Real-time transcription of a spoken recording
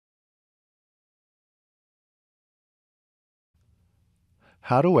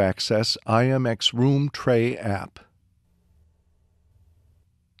How to access IMX Room Tray app.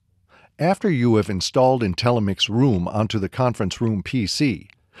 After you have installed IntelliMix Room onto the conference room PC,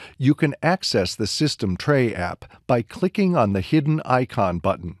 you can access the System Tray app by clicking on the hidden icon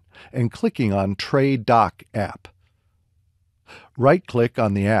button and clicking on Tray Dock app. Right-click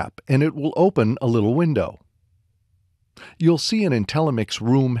on the app and it will open a little window. You'll see an IntelliMix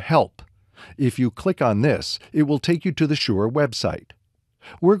Room Help. If you click on this, it will take you to the Shure website.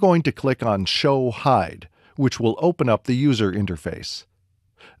 We're going to click on Show Hide, which will open up the user interface.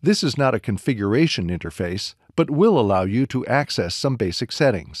 This is not a configuration interface, but will allow you to access some basic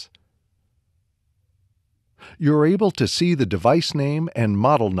settings. You're able to see the device name and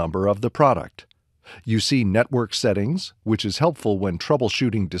model number of the product. You see network settings, which is helpful when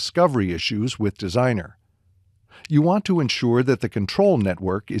troubleshooting discovery issues with Designer. You want to ensure that the control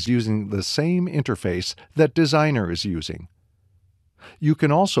network is using the same interface that Designer is using. You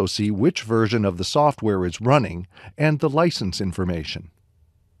can also see which version of the software is running and the license information.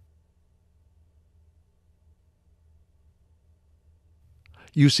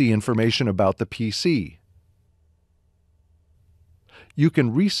 You see information about the PC. You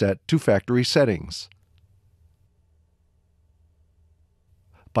can reset to factory settings.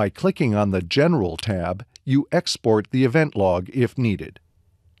 By clicking on the General tab, you export the event log if needed.